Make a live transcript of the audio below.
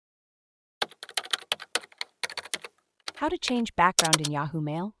How to change background in Yahoo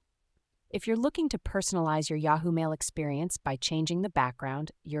Mail? If you're looking to personalize your Yahoo Mail experience by changing the background,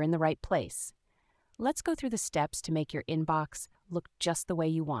 you're in the right place. Let's go through the steps to make your inbox look just the way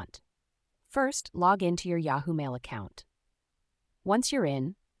you want. First, log into your Yahoo Mail account. Once you're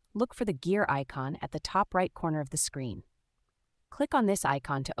in, look for the gear icon at the top right corner of the screen. Click on this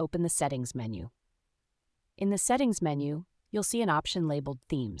icon to open the Settings menu. In the Settings menu, you'll see an option labeled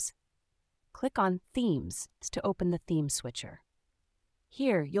Themes. Click on Themes to open the theme switcher.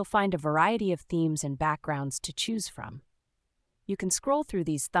 Here, you'll find a variety of themes and backgrounds to choose from. You can scroll through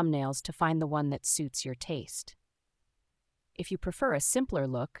these thumbnails to find the one that suits your taste. If you prefer a simpler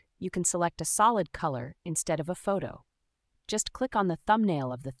look, you can select a solid color instead of a photo. Just click on the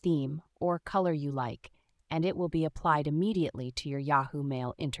thumbnail of the theme or color you like, and it will be applied immediately to your Yahoo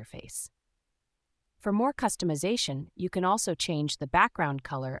Mail interface. For more customization, you can also change the background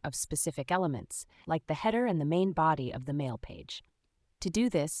color of specific elements, like the header and the main body of the mail page. To do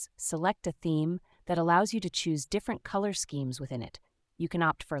this, select a theme that allows you to choose different color schemes within it. You can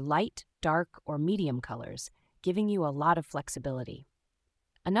opt for light, dark, or medium colors, giving you a lot of flexibility.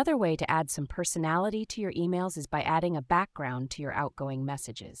 Another way to add some personality to your emails is by adding a background to your outgoing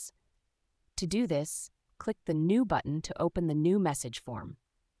messages. To do this, click the New button to open the new message form.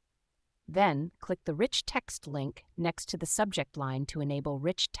 Then, click the Rich Text link next to the subject line to enable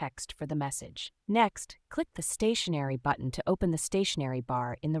rich text for the message. Next, click the Stationery button to open the stationery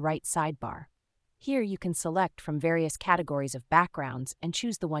bar in the right sidebar. Here you can select from various categories of backgrounds and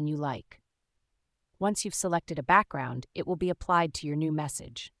choose the one you like. Once you've selected a background, it will be applied to your new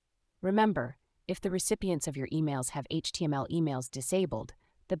message. Remember, if the recipients of your emails have HTML emails disabled,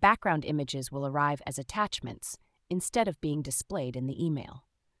 the background images will arrive as attachments instead of being displayed in the email.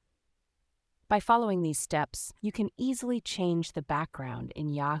 By following these steps, you can easily change the background in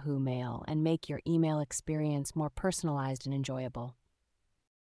Yahoo Mail and make your email experience more personalized and enjoyable.